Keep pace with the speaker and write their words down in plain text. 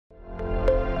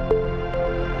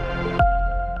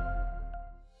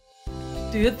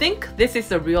Do you think this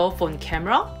is a real phone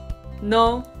camera?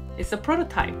 No, it's a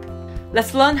prototype.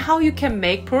 Let's learn how you can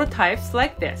make prototypes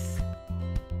like this.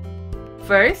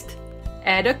 First,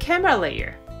 add a camera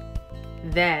layer.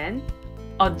 Then,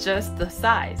 adjust the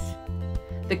size.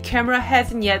 The camera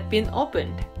hasn't yet been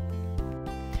opened.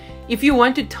 If you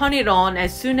want to turn it on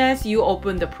as soon as you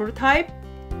open the prototype,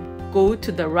 go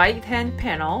to the right-hand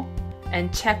panel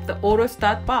and check the auto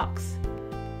start box.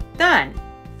 Done!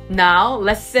 Now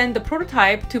let's send the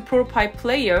prototype to ProtoPie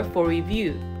player for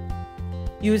review.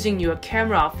 Using your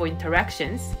camera for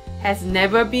interactions has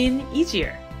never been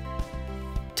easier.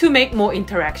 To make more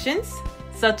interactions,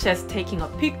 such as taking a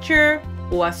picture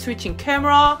or switching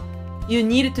camera, you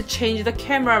need to change the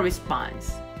camera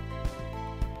response.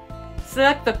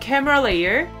 Select the camera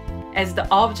layer as the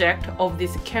object of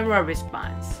this camera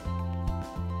response.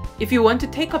 If you want to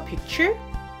take a picture,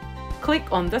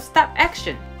 click on the stop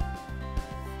action.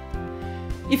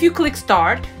 If you click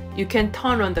start, you can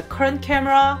turn on the current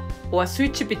camera or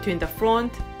switch between the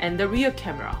front and the rear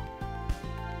camera.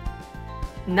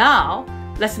 Now,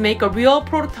 let's make a real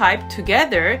prototype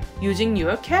together using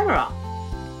your camera.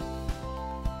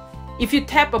 If you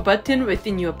tap a button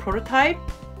within your prototype,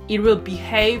 it will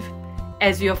behave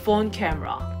as your phone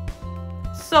camera.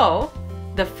 So,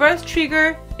 the first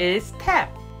trigger is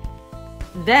tap.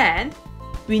 Then,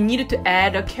 we need to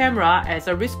add a camera as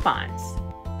a response.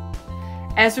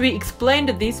 As we explained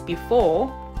this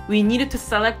before, we needed to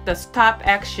select the stop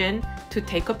action to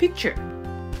take a picture.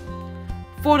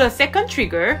 For the second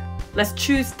trigger, let's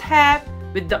choose tap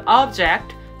with the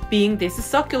object being this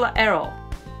circular arrow.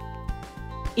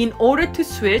 In order to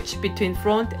switch between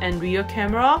front and rear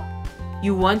camera,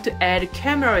 you want to add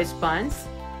camera response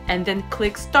and then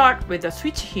click start with the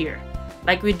switch here,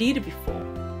 like we did before.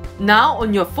 Now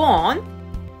on your phone,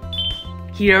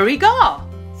 here we go!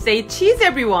 Say cheese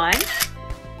everyone!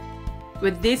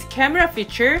 With this camera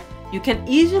feature, you can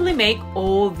easily make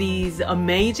all these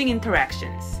amazing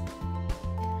interactions.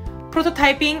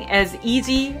 Prototyping as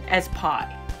easy as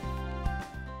pie.